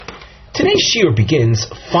Today's shiur begins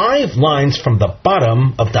 5 lines from the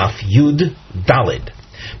bottom of Daf Yud Dalid.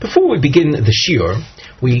 Before we begin the shiur,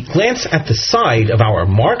 we glance at the side of our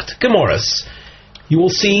marked Gemaras. You will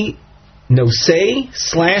see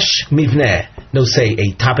Nosei/Mivneh. Nosei,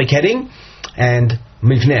 a topic heading, and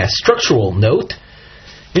Mivneh, structural note.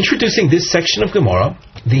 Introducing this section of Gemara,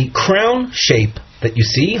 the crown shape that you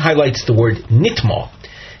see highlights the word nitma.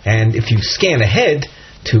 And if you scan ahead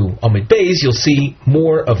to Amid Beis, you'll see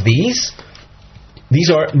more of these.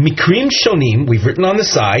 These are Mikrim Shonim, we've written on the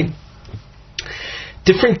side.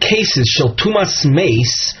 Different cases, Shel Tumas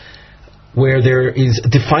Meis, where there is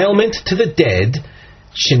defilement to the dead.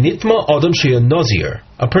 Shenitma Adam Sheyah Nazir,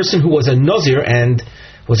 a person who was a Nazir and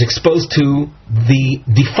was exposed to the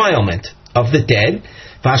defilement of the dead.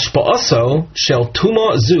 Vashpa'aso Shel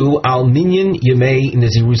Tuma Zu Al Minyan Yemei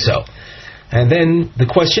Naziruso. And then the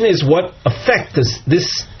question is, what effect does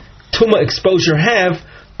this Tuma exposure have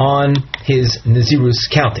on his Nazirus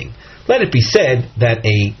counting? Let it be said that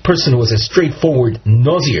a person who was a straightforward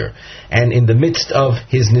Nazir, and in the midst of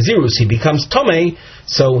his Nazirus he becomes Tomei,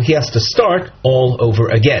 so he has to start all over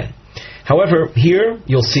again. However, here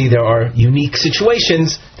you'll see there are unique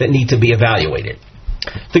situations that need to be evaluated.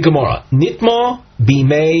 The Gemara, Nitma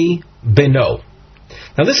Bimei Beno.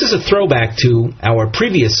 Now this is a throwback to our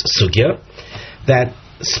previous sugya that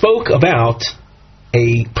spoke about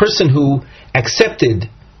a person who accepted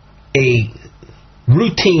a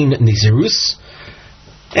routine Nazirus,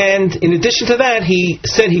 and in addition to that he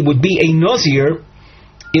said he would be a Nazir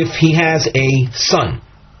if he has a son,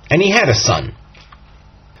 and he had a son.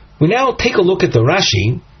 We now take a look at the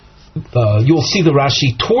Rashi. You'll see the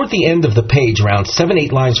Rashi toward the end of the page, around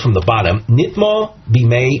 7-8 lines from the bottom. Nitma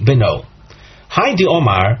Bimei Beno. Hai di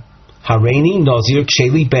Omar Hareini Nazir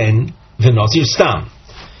Ksheli Ben V'Nazir Stam.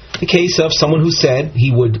 The case of someone who said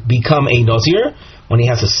he would become a Nazir when he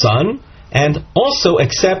has a son, and also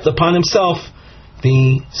accept upon himself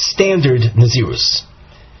the standard Nazirus.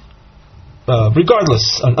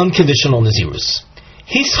 Regardless, an unconditional Nazirus.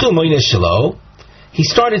 Hischil Moine Shelo, he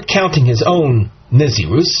started counting his own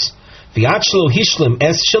Nazirus. V'achlo Hishlim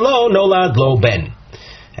Es Shelo Nolad Lo Ben.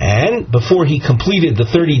 And before he completed the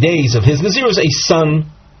 30 days of his Nazirus, a son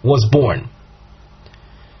was born.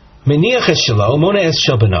 Meniach Es Shelo Mona Es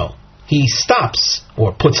Shel Beno. He stops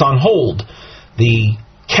or puts on hold the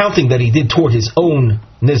counting that he did toward his own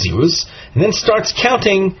Nazirus, and then starts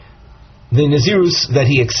counting the Nazirus that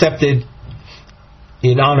he accepted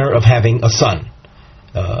in honor of having a son.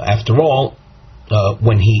 After all,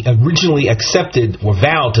 when he originally accepted or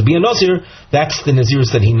vowed to be a Nazir, that's the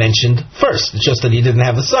Nazirus that he mentioned first. It's just that he didn't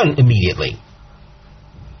have a son immediately.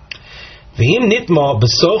 V'im nitma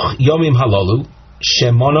b'soch yomim halalu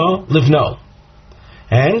shemona livno.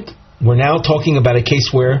 And we're now talking about a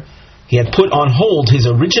case where he had put on hold his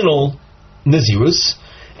original Nazirus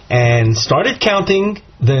and started counting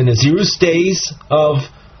the Nazirus days of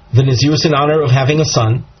the Nazirus in honor of having a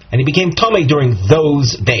son, and he became Tomei during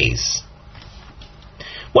those days.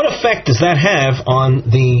 What effect does that have on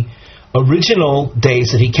the original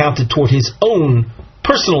days that he counted toward his own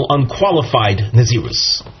personal unqualified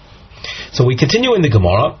Nazirus? So we continue in the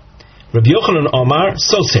Gemara. Rabbi Yochanan Omar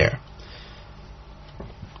Soser.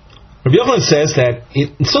 Rabbi Yochanan says that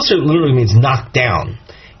Soser literally means knocked down.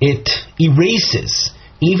 It erases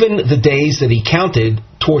even the days that he counted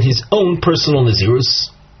toward his own personal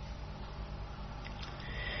Nazirus.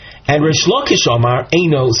 And Rish Lakish Omar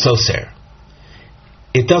Eino Soser.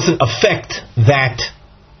 It doesn't affect that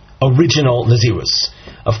original Nazirus.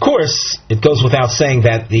 Of course, it goes without saying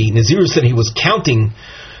that the Nazirus that he was counting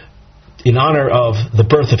in honor of the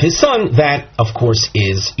birth of his son, that, of course,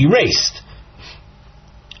 is erased.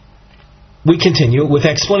 We continue with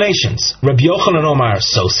explanations. Rabbi Yochanan Omar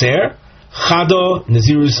Soser, Chado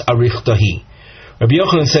Nazirus Arichtahi. Rabbi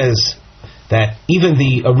Yochanan says that even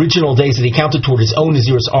the original days that he counted toward his own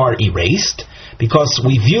Nazirus are erased, because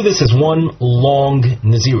we view this as one long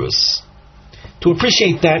Nazirus. To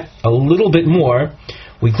appreciate that a little bit more,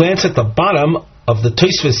 we glance at the bottom of the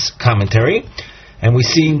Tosfos commentary, and we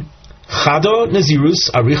see Chado Nazirus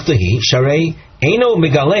Arichtahi Sharei Eino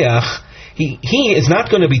Megaleach. He is not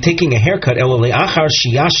going to be taking a haircut Elo le'achar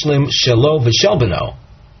sheyashlim shelo v'shel beno.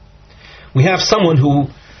 We have someone who,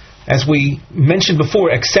 as we mentioned before,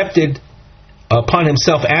 accepted upon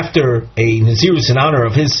himself after a Nazirus in honor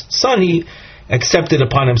of his son. He accepted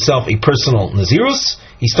upon himself a personal Nazirus.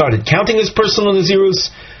 He started counting his personal Nazirus.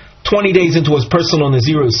 20 days into his personal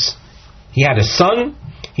Nazirus, he had a son.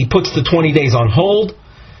 He puts the 20 days on hold.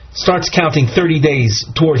 starts counting 30 days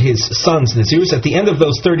toward his son's Nazirus. At the end of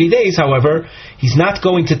those 30 days, however, he's not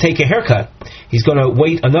going to take a haircut. He's going to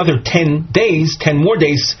wait another 10 more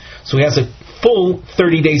days, so he has a full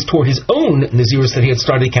 30 days toward his own Nazirus that he had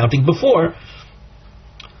started counting before.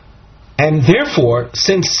 And therefore,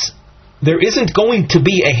 since there isn't going to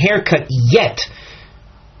be a haircut yet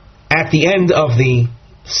at the end of the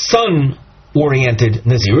sun-oriented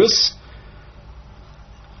Nazirus,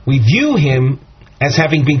 we view him as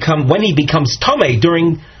having become, when he becomes Tomei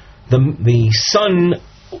during the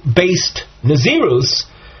sun-based Nazirus,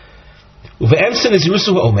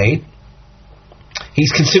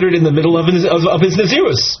 he's considered in the middle of his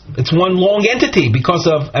Nazirus. It's one long entity because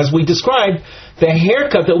of, as we described, the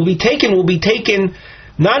haircut that will be taken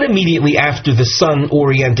not immediately after the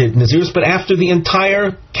sun-oriented Nazirus, but after the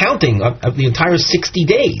entire counting of the entire 60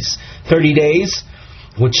 days. 30 days,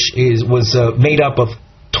 which was made up of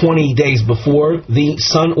 20 days before the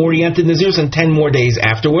sun-oriented Nazirus and 10 more days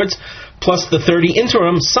afterwards, plus the 30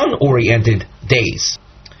 interim sun-oriented days.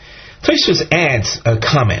 Tosfos adds a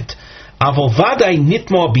comment. Avol vaday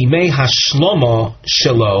nitmo bimei hashlomo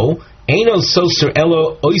shelo eino soser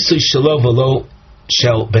elo oisei shelo velo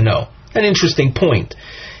shel beno. An interesting point.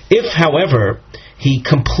 If, however, he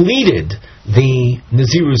completed the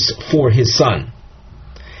Nazirus for his son,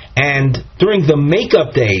 and during the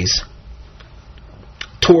makeup days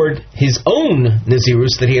toward his own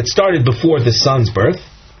Nazirus that he had started before the son's birth,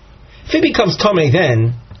 if he becomes Tomei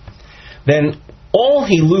then all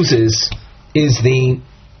he loses is the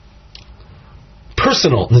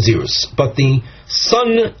personal Nazirus, but the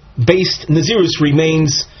sun-based Nazirus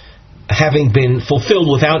remains having been fulfilled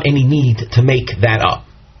without any need to make that up.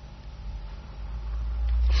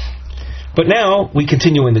 But now we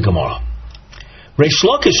continue in the Gemara. Reish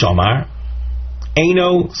Lakish Omar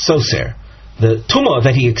Eino Soser. The tumah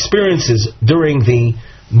that he experiences during the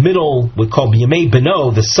middle, we call Yemei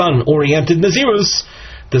Beno, the sun-oriented Nazirus,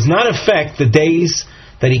 does not affect the days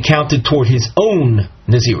that he counted toward his own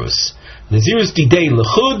Nazirus. Nazirus didei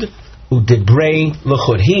lechud, udebrei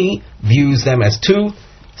lechud. He views them as two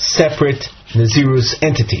separate Nazirus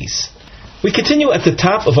entities. We continue at the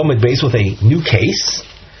top of Amud Beis with a new case.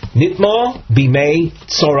 Nitmo bimei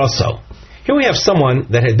tzoroso. Here we have someone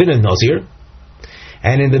that had been a Nazir,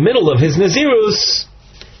 and in the middle of his Nazirus,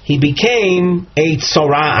 he became a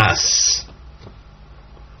tzoras.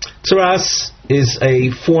 Tzoras is a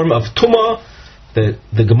form of tumah that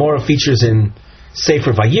the Gemara features in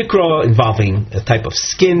Sefer Vayikra, involving a type of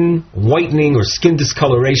skin whitening or skin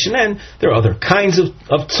discoloration, and there are other kinds of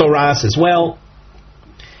tzoras as well.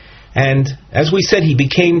 And as we said, he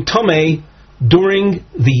became Tomei during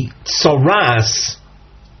the tzoras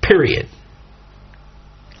period.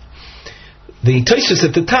 The Tosfos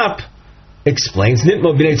at the top explains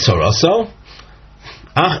Nitmo b'nei tzoroso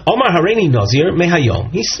Omar Hareini Nazir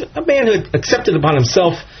mehayom. He's a man who had accepted upon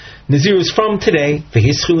himself Nazirus from today,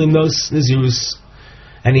 v'hischulim nos Nazirus,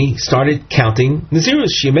 and he started counting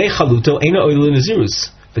Nazirus. Shemei chaluto eino oilu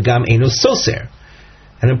Nazirus, v'gam eino soser.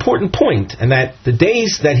 An important point, and that the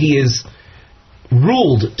days that he is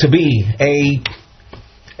ruled to be a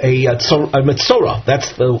metzora,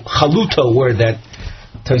 that's the chaluto word that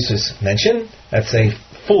Tosfos mentioned. That's a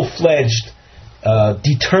full-fledged,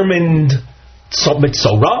 determined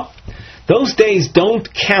metzora. Those days don't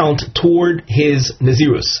count toward his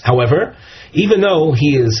Nazirus. However, even though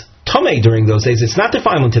he is Tomei during those days, it's not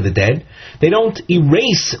defilement to the dead. They don't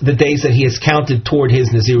erase the days that he has counted toward his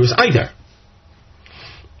Nazirus either.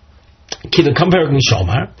 And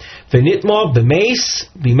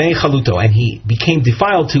he became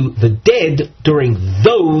defiled to the dead during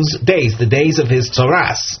those days, the days of his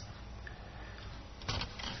tzoras.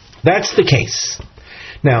 That's the case.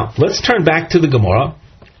 Now, let's turn back to the Gemara.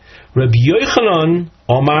 Rabbi Yochanan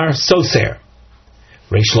Omar Soser.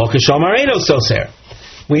 Reish Lakish Omar Eino Soser.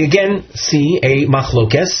 We again see a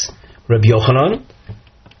machlokes, Rabbi Yochanan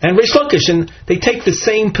and Reish Lakish, and they take the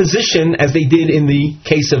same position as they did in the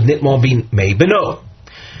case of Nitmo b'mei beno.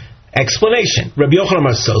 Explanation. Rabbi Yochanan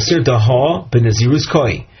Omar Soser Daha b'Nazirus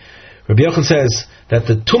Koi. Rabbi Yochanan says that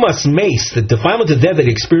the tumas mace, the defilement of death that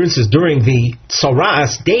he experiences during the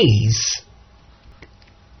tzoras days,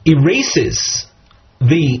 erases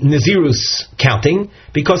the Nazirus counting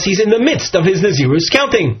because he's in the midst of his Nazirus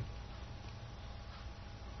counting.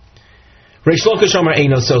 Reish Lakish Amar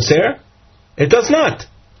Eino Soser, it does not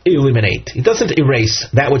eliminate, it doesn't erase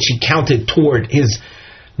that which he counted toward his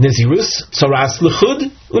Nazirus, Tzoras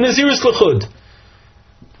L'chud, Nazirus L'chud.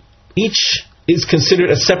 Each is considered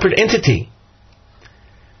a separate entity.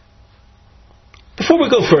 Before we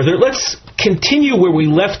go further, let's continue where we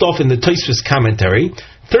left off in the Tosfos commentary.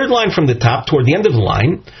 Third line from the top, toward the end of the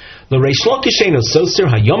line. L'reish lakish eino soser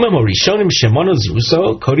hayomim orishonim shemono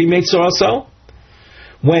ziruso kori meitzoraso.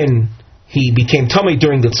 When he became tummy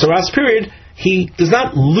during the tzaras period, he does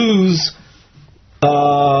not lose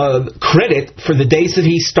credit for the days that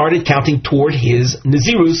he started counting toward his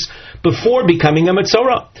Nazirus before becoming a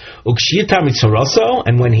Metzora. Ukshiyata Metzoraso,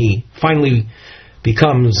 and when he finally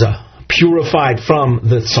becomes purified from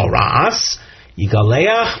the Tzoras,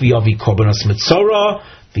 Yigaleach v'yavi korbanos Metzora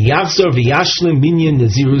v'yavzor v'yashlim minyan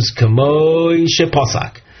Nazirus kamoi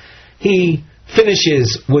sheposak. He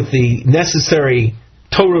finishes with the necessary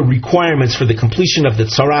Torah requirements for the completion of the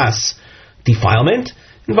Tzoras defilement,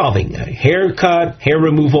 involving a haircut, hair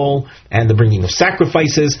removal, and the bringing of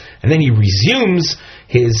sacrifices, and then he resumes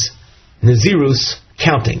his Nazirus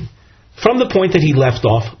counting from the point that he left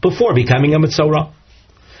off before becoming a Metzora.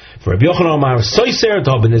 For Rabbi Yochanan Amar Soiser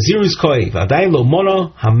Dov Nazirus Koi V'Adayin Lo Mono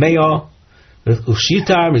Hameya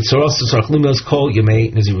Ushita Mitzoros Tzarchlimos Kol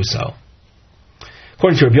Yemei Naziruso.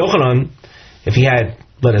 According to Rabbi Yochanan, if he had,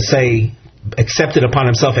 let us say, accepted upon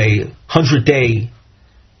himself a 100-day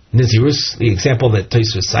Nazirus, the example that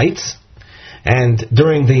Tosfos cites, and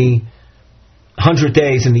during the 100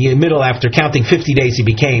 days, in the middle, after counting 50 days, he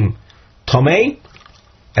became Tomei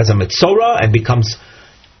as a Metzora and becomes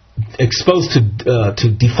exposed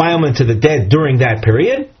to defilement to the dead during that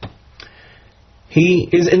period. He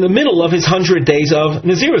is in the middle of his 100 days of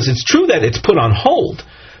Nazirus. It's true that it's put on hold,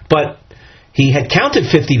 but he had counted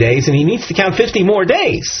 50 days and he needs to count 50 more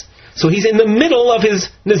days. So he's in the middle of his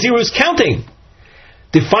Nazirus counting.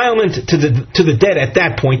 Defilement to the dead at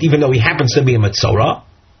that point, even though he happens to be a Metzora,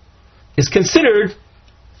 is considered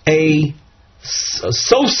a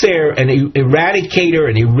soser, an eradicator,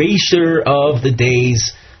 an eraser of the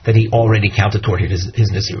days that he already counted toward his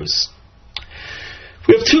Nazirus.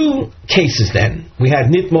 We have two cases then. We had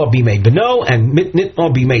Nitma Bimei Beno and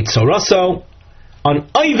Nitma Bimei Tzoraso. On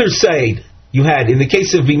either side, you had, in the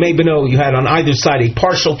case of Bimei Beno, you had on either side a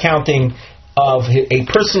partial counting of a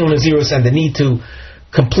personal Nazirus and the need to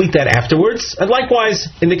complete that afterwards. And likewise,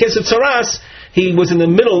 in the case of Tzaras, he was in the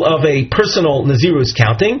middle of a personal Nazirus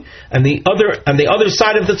counting, and on the other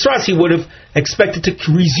side of the Tzaras, he would have expected to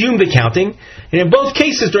resume the counting. And in both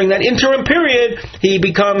cases, during that interim period, he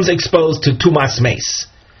becomes exposed to Tumas Meis.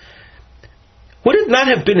 Would it not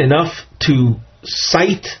have been enough to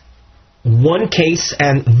cite one case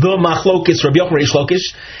and the Machlokis, Rabbi Yochanan Reish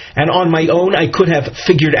Lakish, and on my own I could have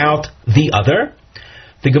figured out the other?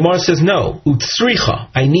 The Gemara says no. Utsricha.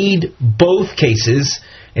 I need both cases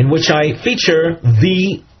in which I feature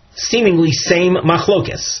the seemingly same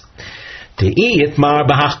machlokes. Had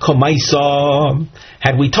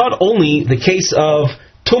we taught only the case of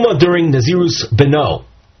Tuma during Nazirus Beno,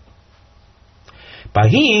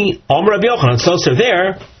 Bahi, Rabbi Yochanan, Soser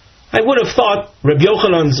there, I would have thought Rabbi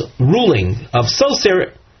Yochanan's ruling of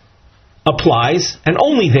Soser applies, and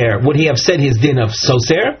only there would he have said his din of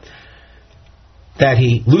Soser, that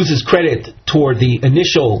he loses credit toward the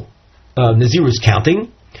initial Nazirus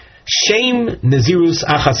counting. Shame Nazirus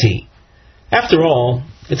Achasi. After all,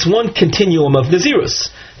 it's one continuum of Nazirus.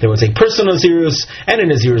 There was a personal Nazirus and a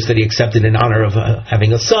Nazirus that he accepted in honor of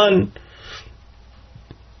having a son.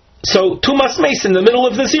 So Tumas Meis in the middle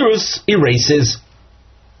of Nazirus erases.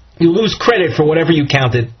 You lose credit for whatever you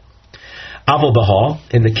counted. Avol Bahal,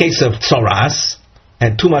 in the case of Tzoras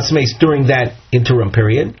and Tumas Meis during that interim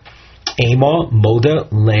period, Ema Moda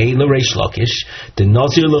Lei L'Reish Lakish, the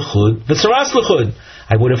Nazir L'Chud, the Tzoras L'Chud.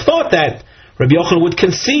 I would have thought that Rabbi Yochanan would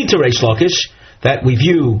concede to Reish Lakish that we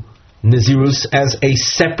view Nazirus as a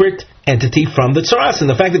separate entity from the Tzoras, and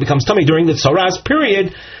the fact that it becomes tummy during the Tzoras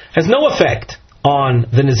period has no effect on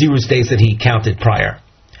the Nazirus days that he counted prior.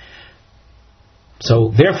 So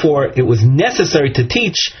therefore, it was necessary to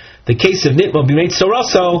teach the case of Nitma B'mei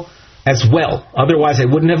Tzoraso as well. Otherwise, I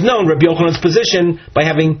wouldn't have known Rabbi Yochanan's position by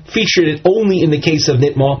having featured it only in the case of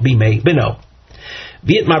Nitma B'mei Beno.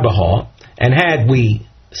 V'it Marbahah, and had we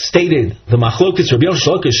stated the Machlokes Rabbi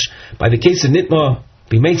Lakish by the case of Nitma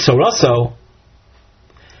B'mei Tzoraso,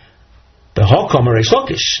 the Hakam Reish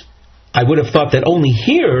Lakish, I would have thought that only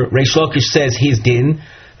here Reish Lakish says his din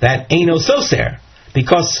that Eino Soser,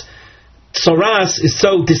 because Tzoras is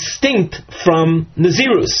so distinct from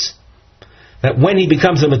Nazirus that when he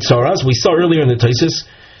becomes a Metzoras, we saw earlier in the Tosfos,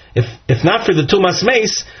 if not for the Tumas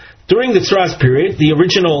Meis, during the Tzoras period, the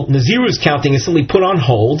original Nazirus counting is simply put on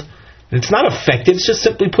hold. It's not effective, it's just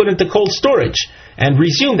simply put into cold storage and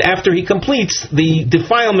resumed after he completes the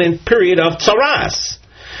defilement period of Tzoras.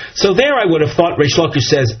 So there I would have thought Reish Lakish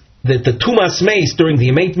says that the Tumas Meis during the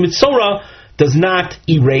Yemei Metzora does not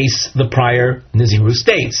erase the prior Nazirus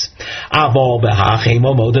days.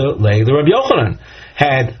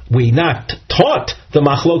 had we not taught the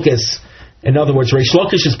machlokes, in other words, Reish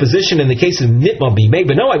Lakish's position in the case of Nitma Bimei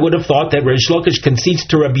Beno, I would have thought that Reish Lakish concedes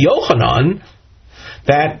to Rabbi Yochanan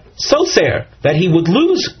that Soser, that he would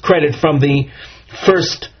lose credit from the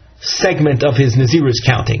first segment of his Nazirus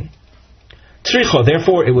counting. Tzricho,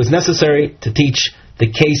 therefore, it was necessary to teach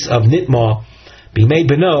the case of Nitma Bimei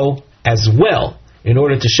Beno as well, in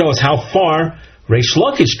order to show us how far Reish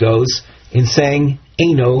Lakish goes in saying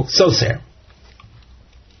Eino Soser.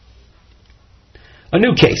 A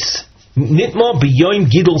new case. Nitma B'yoim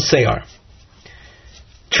Gidul Seyar.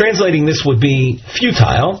 Translating this would be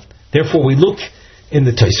futile, therefore we look in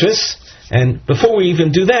the Tosfos, and before we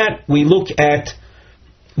even do that, we look at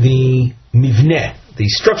the Mivneh, the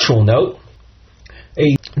structural note.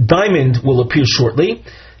 A diamond will appear shortly,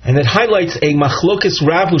 and it highlights a Machlokes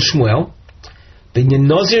Rav Shmuel, Binyan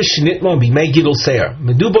Nazir Shnitma B'mei Gidul Seyar.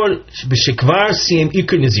 Medubar B'shekvar Siem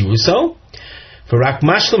Iker Naziruso, V'rak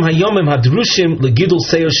Mashlam Hayomim Hadrushim L'Gidul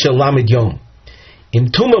Seyar Shel Lamed Yom. Im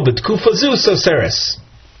Tuma B'tkufa Zu Soseres.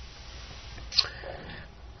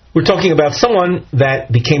 We're talking about someone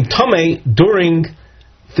that became Tomei during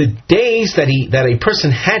the days that a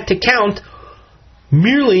person had to count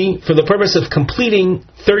merely for the purpose of completing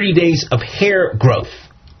 30 days of hair growth.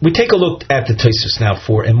 We take a look at the Tosfos now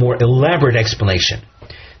for a more elaborate explanation.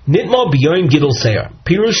 Nitma B'yoim Gidul Seyar.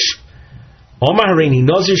 Pirush Omar Hareini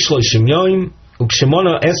Nazir Shloshim Yoim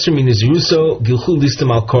Ukshemona Esr Min Naziruso Gilchu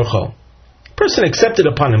Listam Al Korcho. Person accepted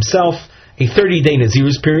upon himself a 30-day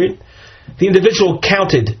Nazirus period. The individual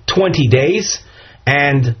counted 20 days,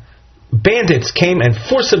 and bandits came and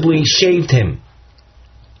forcibly shaved him.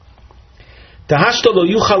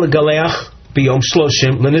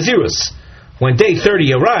 When day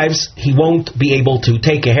 30 arrives, he won't be able to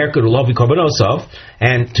take a haircut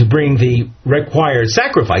and to bring the required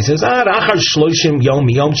sacrifices.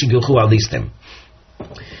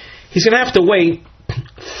 He's going to have to wait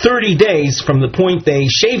 30 days from the point they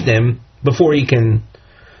shaved him before he can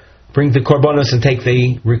bring the korbanos and take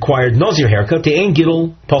the required Nazir haircut.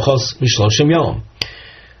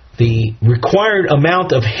 The required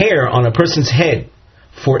amount of hair on a person's head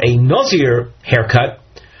for a Nazir haircut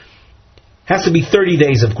has to be 30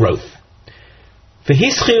 days of growth.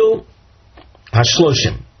 V'hischil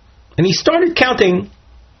hashloshim. And he started counting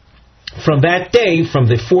from that day, from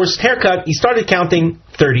the forced haircut, he started counting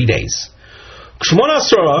 30 days. Kshmona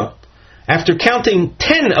Asura, after counting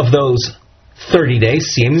 10 of those 30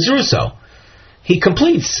 days, Siem Naziruso, he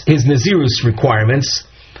completes his Nazirus requirements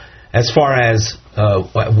as far as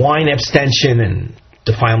wine abstention and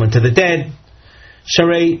defilement to the dead.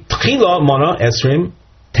 Sharei Tchila Mona Esrim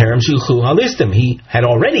Terem Shilchu Halistim. He had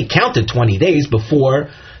already counted 20 days before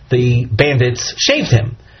the bandits shaved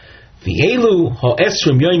him. V'elu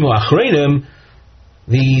ha'esrim yoimu achreinim,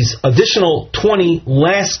 these additional 20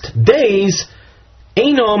 last days,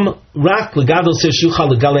 einom rak legadol ser shuchal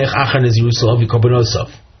legalech achar nazirusov v'korbanosov.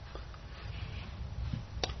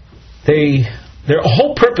 Their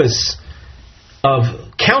whole purpose of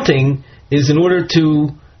counting is in order to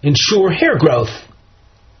ensure hair growth,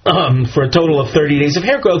 for a total of 30 days of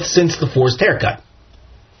hair growth since the forced haircut.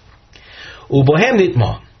 Ubohem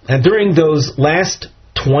nitma, and during those last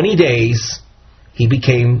 20 days, he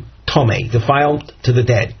became tomei, defiled to the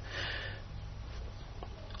dead.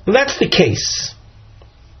 Well, that's the case.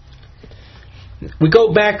 We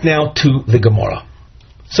go back now to the Gemara.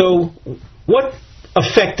 So, what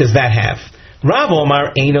effect does that have? Rav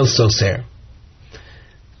Omar Eino Soser.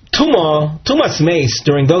 Tumas Mace,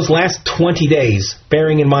 during those last 20 days,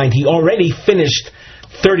 bearing in mind he already finished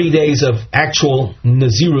 30 days of actual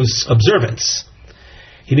Nazirus observance.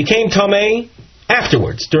 He became Tomei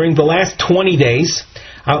afterwards, during the last 20 days.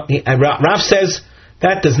 Rav says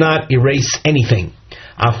that does not erase anything.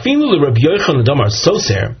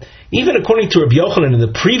 Even according to Rabbi Yochanan in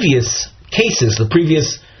the previous cases, the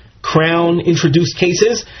previous crown introduced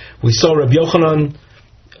cases, we saw Rabbi Yochanan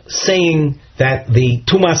saying that the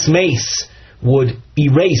Tumas Mace would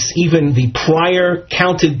erase even the prior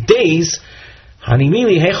counted days.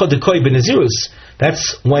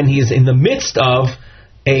 That's when he is in the midst of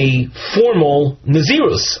a formal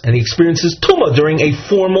Nazirus, and he experiences Tuma during a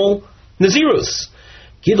formal Nazirus.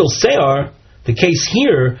 Gidul Seyar, the case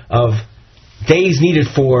here of days needed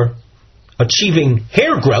for achieving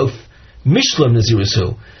hair growth, Mishlam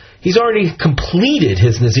Nazirusu, he's already completed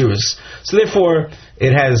his Nazirus, so therefore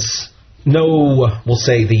it has no, we'll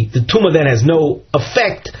say, the Tuma then has no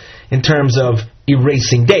effect in terms of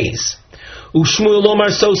erasing days. Ushmuel Omar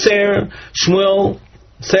Soser, Shmuel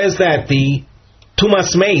says that the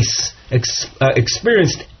Tumas Mace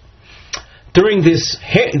experienced during this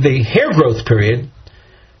the hair growth period,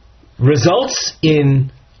 results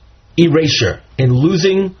in erasure, in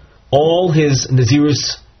losing all his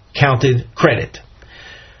Nazirus counted credit.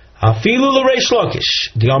 Afilu l'Reish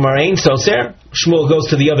Lakish, Diamar Ein Soser. Shmuel goes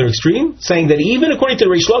to the other extreme, saying that even according to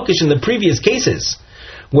Reish Lakish in the previous cases,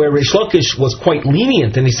 where Reish Lakish was quite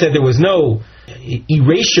lenient and he said there was no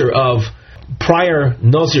erasure of prior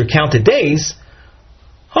Nazir counted days,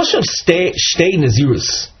 Hashem stay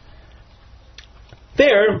Nazirus.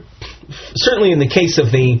 There, certainly in the case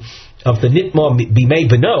of the Nitma Bimei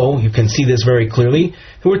Beno, you can see this very clearly,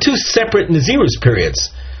 there were two separate Nazirus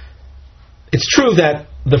periods. It's true that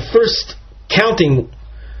the first counting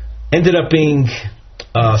ended up being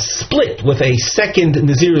split with a second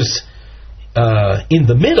Nazirus in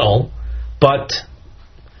the middle, but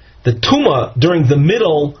the Tuma during the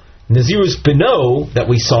middle Nazirus Beno that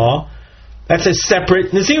we saw, that's a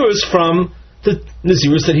separate Nazirus from the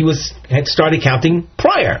Nazirus that he had started counting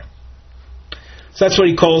prior. So that's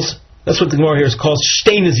what the Gemara here calls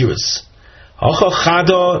Shtei Nazirus.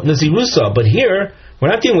 Chada Nazirusa, but here we're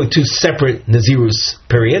not dealing with two separate Nazirus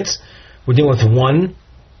periods. We're dealing with one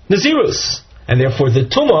Nazirus, and therefore the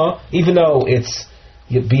Tuma, even though it's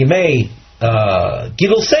Bimei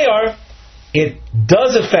Gidul Seyar, it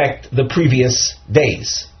does affect the previous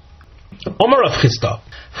days. Omar Rav Chisda,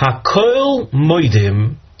 Hakol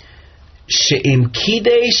Moidim She'im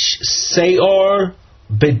Kidesh Seyar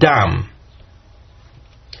Bedam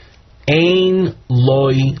Ein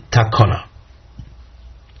Loi Takona.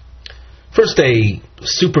 First a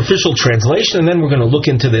superficial translation, and then we're going to look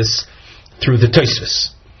into this through the Tosfos.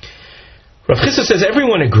 Rav Chisda says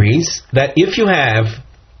everyone agrees that if you have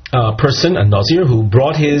a person, a Nazir, who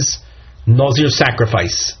brought his Nazir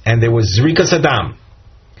sacrifice, and there was Zrikas Adam,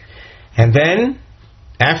 and then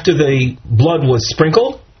after the blood was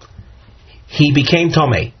sprinkled, he became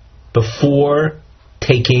Tomei before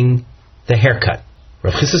taking the haircut.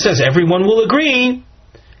 Rav Chisda says everyone will agree,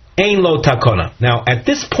 Ein lo takona. Now, at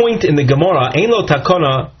this point in the Gemara, Ein lo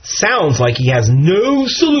takona sounds like he has no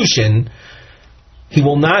solution. He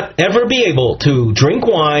will not ever be able to drink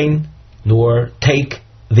wine nor take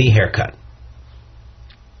the haircut.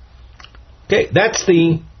 Okay, that's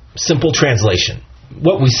the simple translation.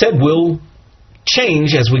 What we said will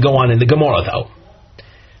change as we go on in the Gemara, though.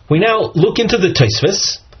 We now look into the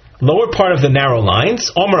Tosfos, lower part of the narrow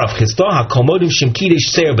lines. Omer Rav Chisda, HaKomodim Shem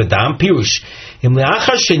Kiddush Seir B'Dam, Pirush, Im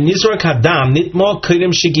Le'achar She'nizrak Hadam Nitmo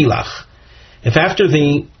Kedem Shegilach. If after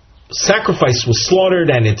the sacrifice was slaughtered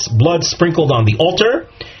and its blood sprinkled on the altar,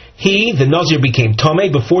 he, the Nazir, became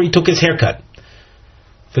Tomei before he took his haircut.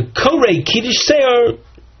 The Korei Kiddush Seir,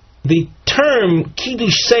 the term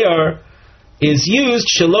Kiddush Seir is used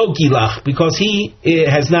Shelo Gilach because he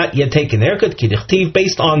has not yet taken the haircut, Kidduchtiv,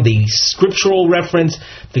 based on the scriptural reference,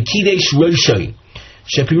 the Kiddush Roshoi,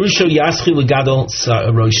 Shepirusho Yaschil Legadol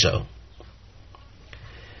Rosho.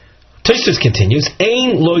 Tosfos continues,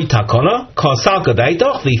 Ein Loi Takona, Kasal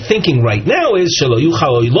Kadaitoch, the thinking right now is Shelo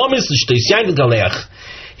Yuchal Oilomis L'Shtois Yain Galeach.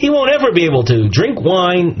 He won't ever be able to drink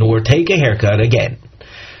wine nor take a haircut again.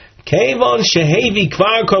 Kevon Shehevi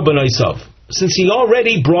Kvar Korbanosov, since he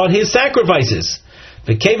already brought his sacrifices.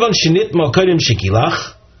 V'kevon Shenit Mokodim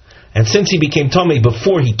Shekilach, and since he became Tomei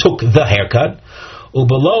before he took the haircut,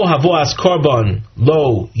 Ubelo Havoas Korban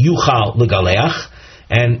Lo Yuchal Legaleach,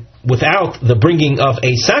 and without the bringing of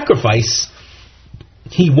a sacrifice,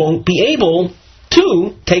 he won't be able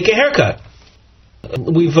to take a haircut.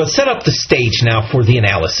 We've set up the stage now for the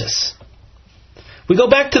analysis. We go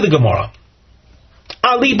back to the Gemara.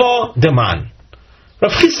 Aliba Deman.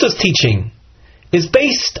 Rav Chisda's teaching is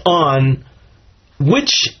based on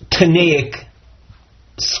which Tanaic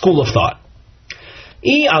school of thought?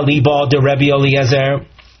 I Aliba de Rebbe Eliezer.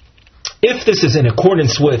 If this is in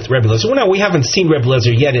accordance with Rebbe Eliezer, well, now we haven't seen Rebbe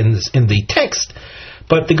Eliezer yet in the text,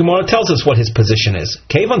 but the Gemara tells us what his position is.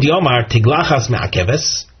 Kevan diomar tiglachas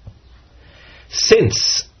me'akeves.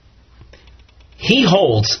 Since he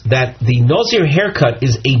holds that the Nazir haircut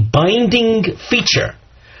is a binding feature,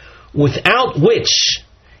 without which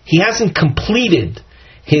he hasn't completed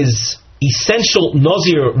his essential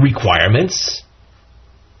Nazir requirements,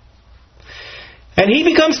 and he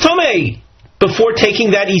becomes Tomei before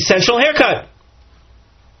taking that essential haircut.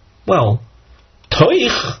 Well,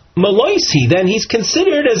 Toich Maloisi, then he's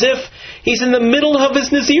considered as if he's in the middle of his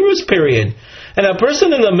Nazirus period. And a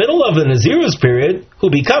person in the middle of the Nazirus period who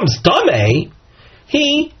becomes Tomei,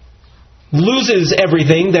 he loses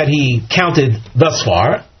everything that he counted thus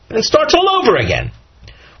far and starts all over again.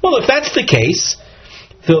 Well, if that's the case,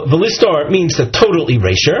 the Listar means the total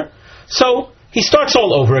erasure, so he starts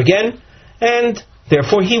all over again, and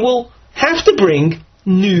therefore he will have to bring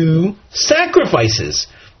new sacrifices.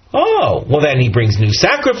 Oh, well then he brings new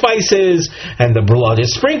sacrifices, and the blood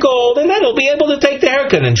is sprinkled, and then he'll be able to take the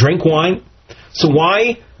haircut and drink wine. So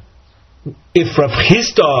why, if Rav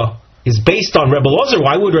Chisda is based on Rebbe Elazar,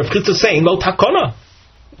 why would Rav Chisda say lo takona?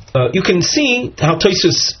 You can see how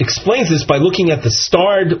Tosfos explains this by looking at the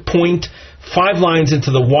starred point 5 lines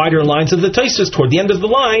into the wider lines of the Tosfos. Toward the end of the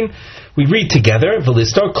line, we read together,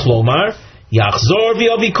 V'listar klomar yachzor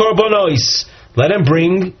v'yavi korbanos. Let him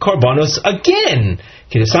bring korbanos again.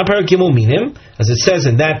 As it says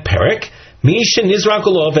in that parak,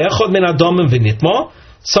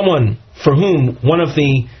 someone for whom one of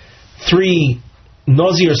the 3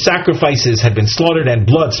 Nazir sacrifices had been slaughtered and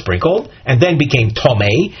blood sprinkled, and then became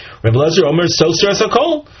Tomei. Rebbe Elazar Omer Soser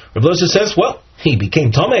Asakol. Rebbe Elazar says, well, he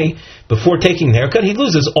became Tomei before taking the haircut. He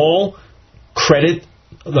loses all credit,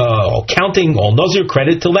 all counting, all Nazir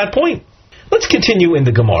credit till that point. Let's continue in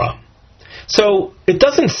the Gemara. So it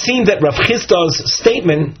doesn't seem that Rav Chisda's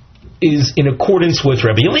statement is in accordance with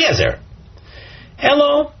Rabbi Eliezer.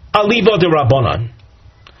 Hello, aliba de Rabbanan.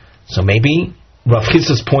 So maybe Rav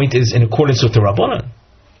Chisda's point is in accordance with the Rabbanan.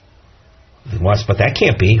 But that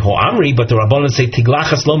can't be. Ho Amri, but the Rabbanan say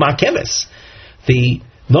tiglachas lo ma'keves. The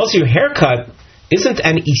Nazir haircut isn't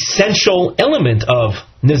an essential element of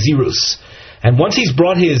Nazirus. And once he's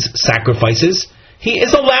brought his sacrifices, he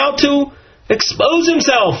is allowed to expose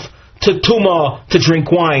himself to Tumah, to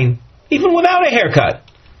drink wine, even without a haircut.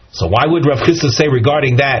 So why would Rav Chisda say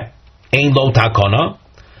regarding that, Ein lo takona?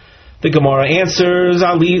 The Gemara answers,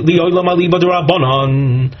 Rav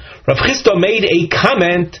Chisda made a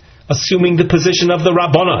comment assuming the position of the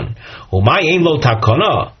Rabbanon. Umay ein lo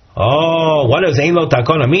takona. Oh, what does ein lo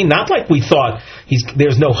takona mean? Not like we thought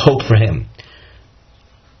there's no hope for him.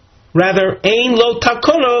 Rather, ein lo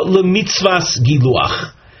takona le mitzvahs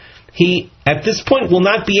giluach. He, at this point, will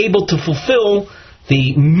not be able to fulfill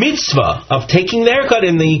the mitzvah of taking the haircut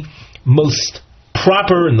in the most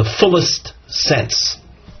proper and the fullest sense.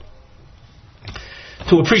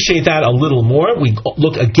 To appreciate that a little more, we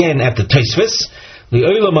look again at the Tosfos.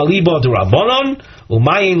 Li'olam aliba d'Rabbanan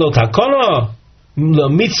u'mayin lo takona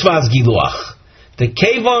le'mitzvahs giluach. The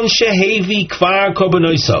kevon shehevi kvar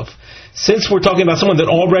korbanosov. Since we're talking about someone that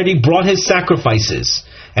already brought his sacrifices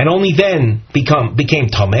and only then became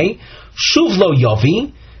Tomei, Shuv lo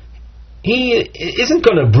Yavi, he isn't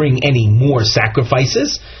going to bring any more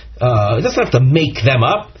sacrifices. He doesn't have to make them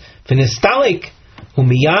up. V'nistalik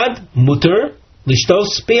humiyad muter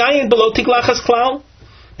lishtos be'ayin below tiglachas klal.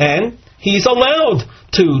 And he's allowed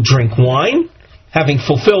to drink wine, having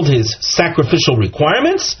fulfilled his sacrificial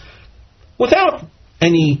requirements, without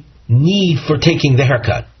any need for taking the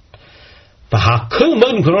haircut.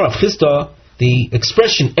 The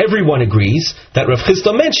expression everyone agrees that Rav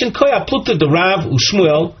Chisda mentioned, Koya Pluta de Rav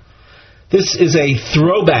u'Shmuel. This is a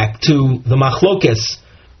throwback to the Machlokes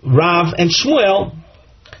Rav and Shmuel.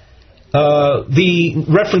 The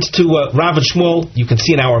reference to Rav and Shmuel, you can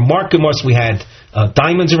see in our Markimos, we had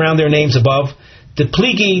diamonds around their names above. The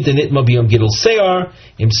Pligi, the Nitma B'Yom Gidul Seir,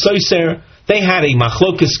 Im Soiser, they had a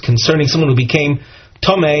Machlokes concerning someone who became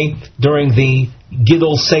Tomei during the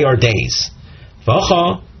Gidul Seir days.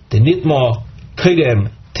 V'acha, the Nitma Kedem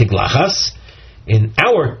Tiglachas. In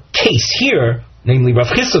our case here, namely Rav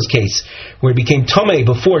Chisda's case, where he became Tomei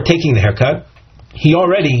before taking the haircut, he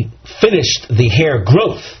already finished the hair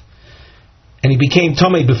growth, and he became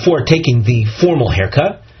Tomei before taking the formal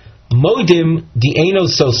haircut. Modim Di'eno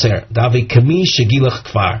Soser Davi Kami Shegilach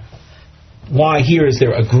Kvar. Why here is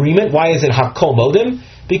there agreement? Why is it Hakol Modim?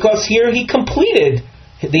 Because here he completed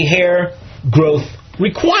the hair growth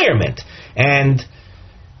requirement, and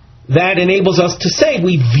that enables us to say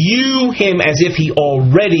we view him as if he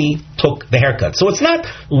already took the haircut. So it's not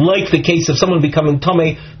like the case of someone becoming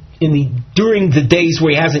Tomei during the days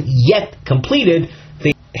where he hasn't yet completed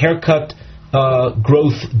the haircut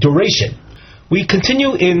growth duration. We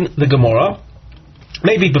continue in the Gemara.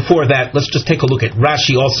 Maybe before that, let's just take a look at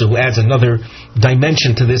Rashi also, who adds another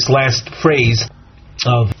dimension to this last phrase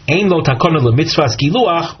of Ein lo takona lemitzvahs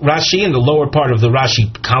giluach. Rashi in the lower part of the Rashi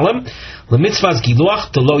column, lemitzvahs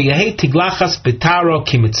giluach to lo yehei tiglachas betaro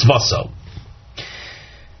kimitzvaso.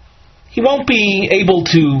 He won't be able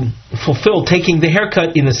to fulfill taking the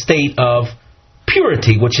haircut in a state of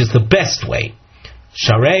purity, which is the best way.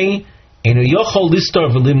 Sharei enu yochol listor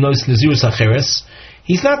v'limnos nazirus acheres.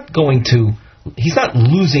 He's not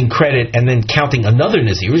losing credit and then counting another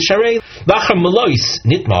nazirus. Sharei lachar melois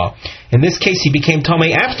nitma. In this case, he became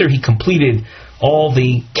Tomei after he completed all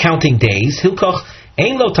the counting days. Hilkoch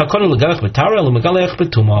ein lo takonu legalech betara lemegalech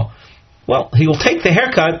betuma. Well, he will take the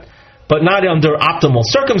haircut, but not under optimal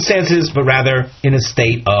circumstances, but rather in a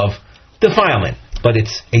state of defilement. but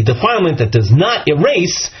it's a defilement that does not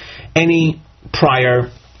erase any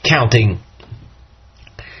prior counting.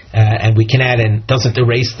 And we can add in, doesn't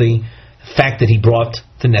erase the fact that he brought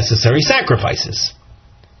the necessary sacrifices.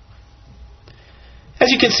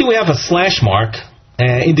 As you can see, we have a slash mark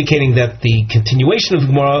indicating that the continuation of the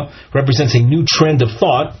Gemara represents a new trend of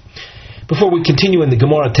thought. Before we continue in the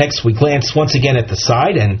Gemara text, we glance once again at the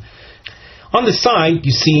side, and on the side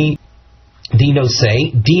you see Dino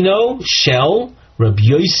say, Dino, Shel, Rabbi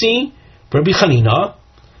Yossi, Rabbi Chanina,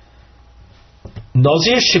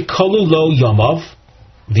 Nazir shekolu lo yamav,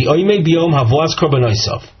 the oime biyom havoas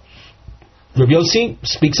korbanosov. Rabbi Yossi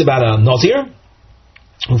speaks about a Nazir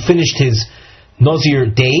who finished his Nazir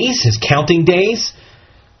days, his counting days,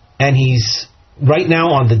 and he's right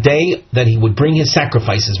now on the day that he would bring his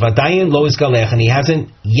sacrifices. Vadayin lo isgalech, and he hasn't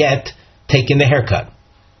yet taken the haircut.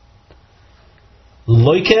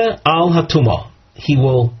 Loike al hatuma, he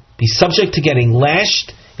will be subject to getting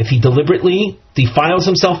lashed if he deliberately defiles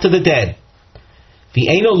himself to the dead.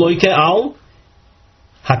 V'eino loike al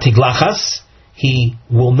hatiglachas, he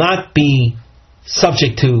will not be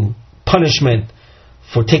subject to punishment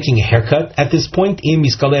for taking a haircut at this point.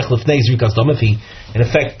 If he in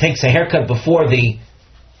effect takes a haircut before the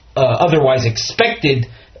otherwise expected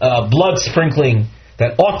blood sprinkling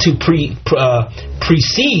that ought to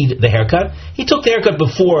precede the haircut, he took the haircut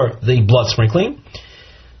before the blood sprinkling.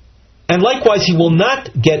 And likewise, he will not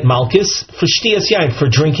get malchus for shtiyas yain, for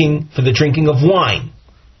the drinking of wine.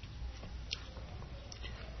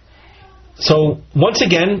 So, once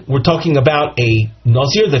again, we're talking about a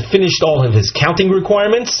Nazir that finished all of his counting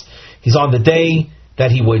requirements. He's on the day that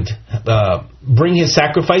he would bring his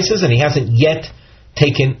sacrifices, and he hasn't yet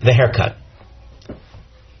taken the haircut.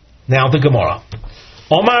 Now, the Gemara.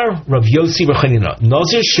 Omar Rav Yossi Rechanina,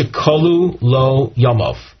 Nazir shekolu lo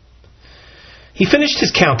yamov. He finished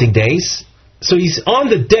his counting days, so he's on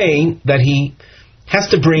the day that he has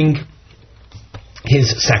to bring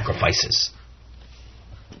his sacrifices.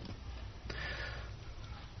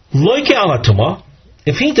 Loike alatuma,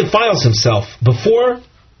 if he defiles himself before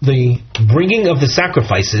the bringing of the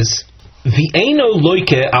sacrifices, v'eino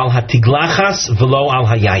loike al hatiglachas v'lo al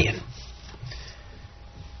hayayin.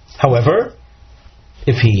 However,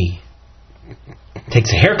 if he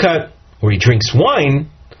takes a haircut or he drinks wine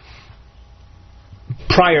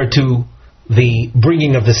prior to the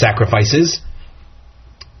bringing of the sacrifices,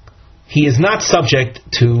 he is not subject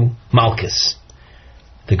to malchus.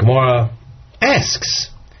 The Gemara asks,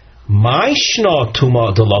 "My shna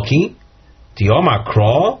tuma deloki, dioma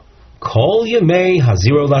kra kol yemei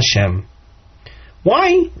haziro lashem."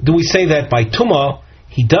 Why do we say that by tuma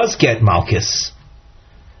he does get malchus?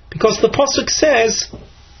 Because the pasuk says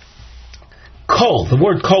kol. The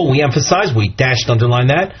word kol we emphasize, we dashed underline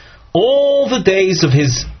that, all the days of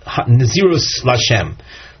his nazirus lashem.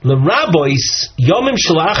 L'rabois yomim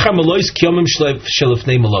shalachar melos kiyomim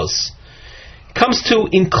shalifnei melos. Comes to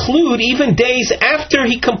include even days after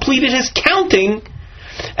he completed his counting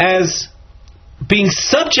as being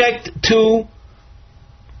subject to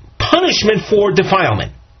punishment for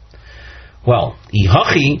defilement. Well,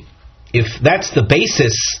 ihachi, if that's the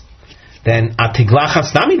basis, then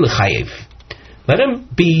atiglachas nami l'chayev. Let him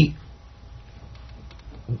be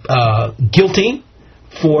guilty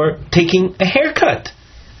for taking a haircut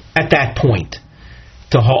at that point.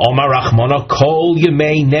 To ha'omar rachmana kol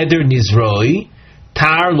yemei neder nizroi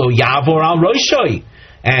tar lo yavor al roshoi,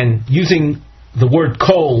 and using the word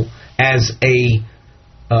kol as a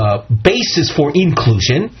basis for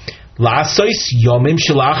inclusion, lasois yomim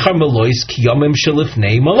shalachar melois ki yomim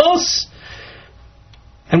shalifnei melos.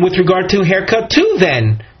 And with regard to haircut too,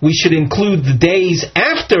 then we should include the days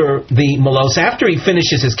after the melos, after he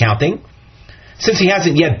finishes his counting, since he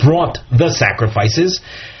hasn't yet brought the sacrifices,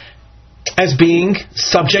 as being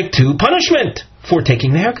subject to punishment for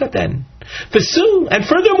taking the haircut then. V'su, and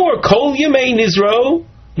furthermore, kol yemei nizro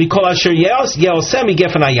mikol asher yeosem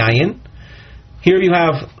igefen hayayin. Here you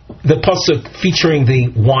have the pasuk featuring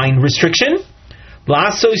the wine restriction.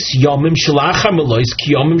 Lasos yomim shalachar melos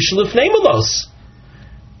ki yomim shalifnei melos.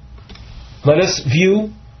 Let us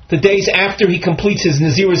view the days after he completes his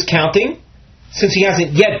nazirus counting, since he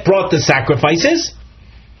hasn't yet brought the sacrifices,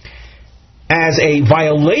 as a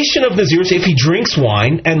violation of Nazirus if he drinks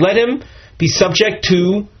wine, and let him be subject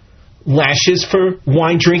to lashes for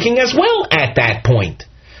wine drinking as well at that point.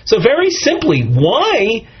 So very simply,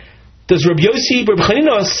 why does Rabbi Yossi Rabbi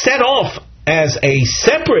Chanina set off as a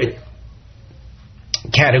separate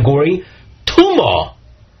category Tumah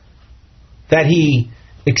that he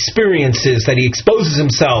experiences, that he exposes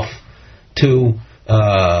himself to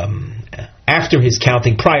after his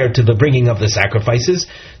counting, prior to the bringing of the sacrifices?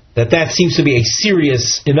 that seems to be a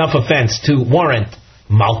serious enough offense to warrant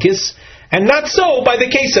malchus, and not so by the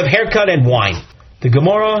case of haircut and wine. The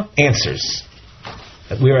Gemara answers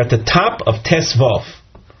that we are at the top of Tes Vav.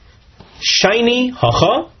 Shiny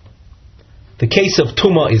hacha. The case of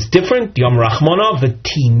Tuma is different. Yom Rachmana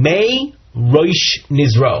v'timei roish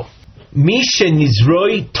nizro. Misha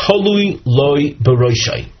nizroi tolui loy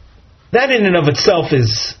beroishai. That in and of itself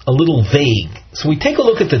is a little vague. So we take a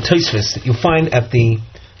look at the Tosfos that you'll find at the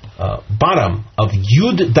bottom of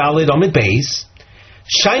Yud Daled Amid Beis.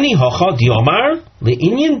 Shiny hacha diomar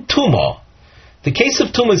le'inyan Tuma. The case of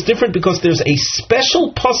Tuma is different because there's a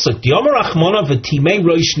special pasuk. Yomar Achmona v'timei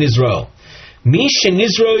roish nizro. Misha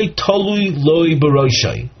nizroi tolui loy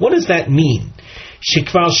beroishai. What does that mean?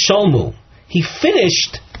 Shekvar shalmu. He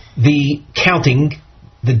finished the counting,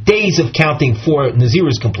 the days of counting for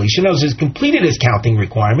Nazir's completion. As he's completed his counting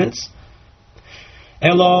requirements.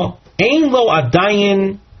 Elo ein lo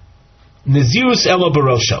adayin Nazirus elo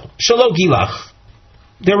berosho. Shalo gilach.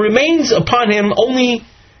 There remains upon him only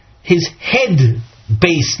his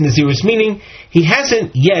head-based Nazirus, meaning he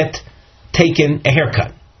hasn't yet taken a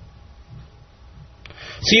haircut.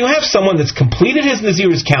 So you have someone that's completed his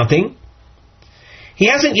Nazirus counting, he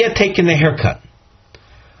hasn't yet taken the haircut.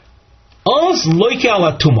 Oz loike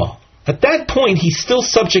ala tuma. At that point, he's still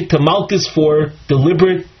subject to malchus for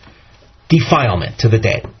deliberate defilement to the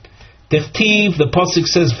dead. Deftiv, the pasuk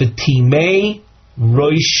says, v'timei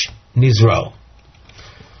roish nizro.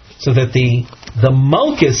 So that the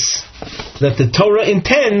malchus that the Torah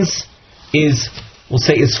intends is, we'll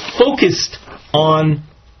say, is focused on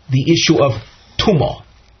the issue of tumah.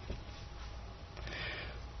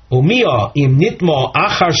 Umiyah im nitma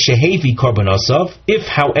achar shehevi korbanosov. If,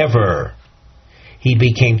 however, he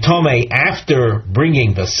became tomei after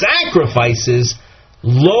bringing the sacrifices,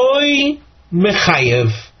 loy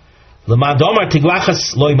mechayev l'madomar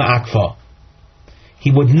tiglachas loy ma'akfa.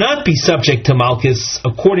 He would not be subject to malchus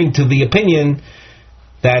according to the opinion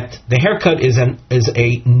that the haircut is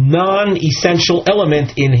a non-essential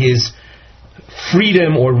element in his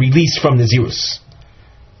freedom or release from Nazirus.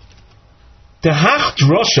 The hach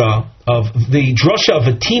drosha of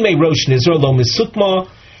a time rosh nizro lo misukma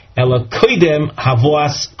ela koidem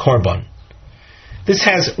havoas korban. This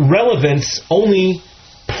has relevance only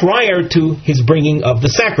prior to his bringing of the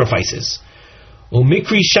sacrifices.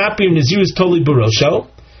 Umikri shapir nazirus toli barosho,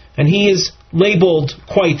 and he is labeled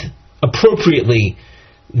quite appropriately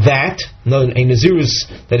that a nazirus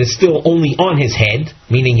that is still only on his head,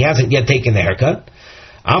 meaning he hasn't yet taken the haircut.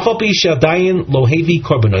 Afapi shadayin lohevi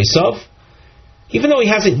korbanosov. Even though he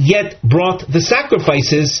hasn't yet brought the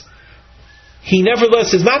sacrifices, he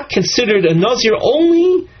nevertheless is not considered a Nazir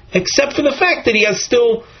only except for the fact that he has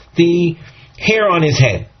still the hair on his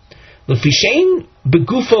head. As far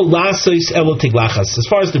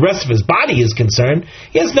as the rest of his body is concerned,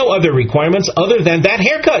 he has no other requirements other than that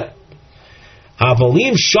haircut.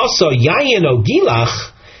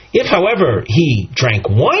 If, however, he drank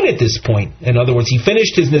wine at this point, in other words, he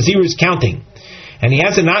finished his Nazir's counting, and he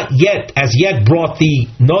has not yet brought the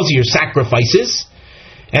Nazir sacrifices,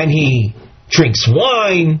 and he drinks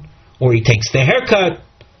wine, or he takes the haircut,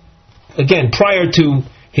 again, prior to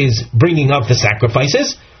his bringing of the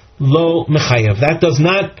sacrifices, lo mechayev. That does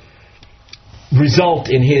not result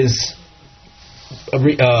in his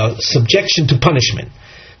subjection to punishment.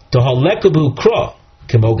 Tohalekabu kra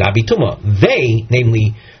kemo gabi tuma. They,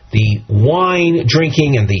 namely the wine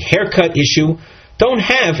drinking and the haircut issue, don't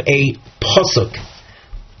have a pasuk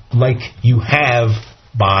like you have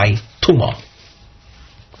by tuma.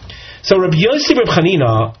 So Rabbi Yossi Reb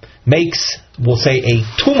Chanina makes, we'll say, a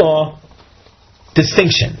tuma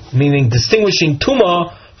distinction, meaning distinguishing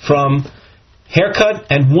tuma from haircut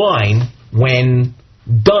and wine when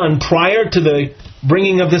done prior to the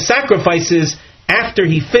bringing of the sacrifices after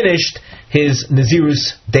he finished his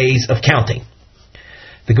Nazirus days of counting.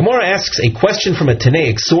 The Gemara asks a question from a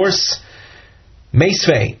Tanaic source.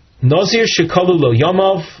 Meisvei, Nazir shekalu lo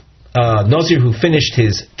yamav, Nazir who finished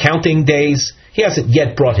his counting days, he hasn't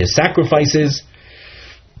yet brought his sacrifices.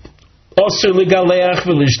 Osir ligaleach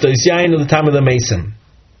v'lishtos yain l'tam of the mason.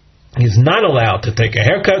 He's not allowed to take a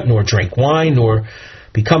haircut, nor drink wine, nor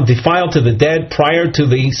become defiled to the dead prior to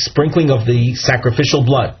the sprinkling of the sacrificial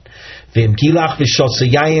blood. If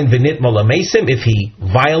he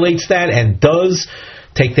violates that and does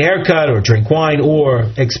take the haircut or drink wine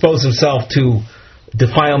or expose himself to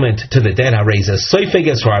defilement to the dead,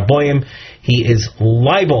 he is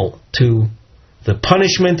liable to the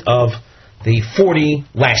punishment of the 40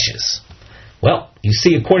 lashes. Well, you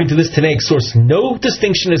see, according to this Tanaic source, no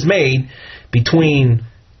distinction is made between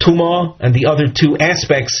Tumah and the other two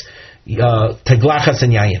aspects teglachas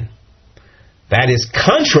and yayin. That is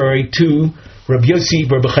contrary to Rabbi Yossi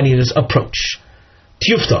Bar Chanina's approach.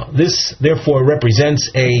 Tiyufta. This therefore represents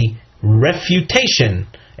a refutation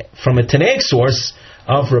from a Tanaic source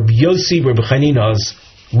of Rabbi Yossi Bar Chanina's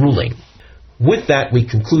ruling. With that, we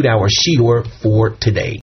conclude our shiur for today.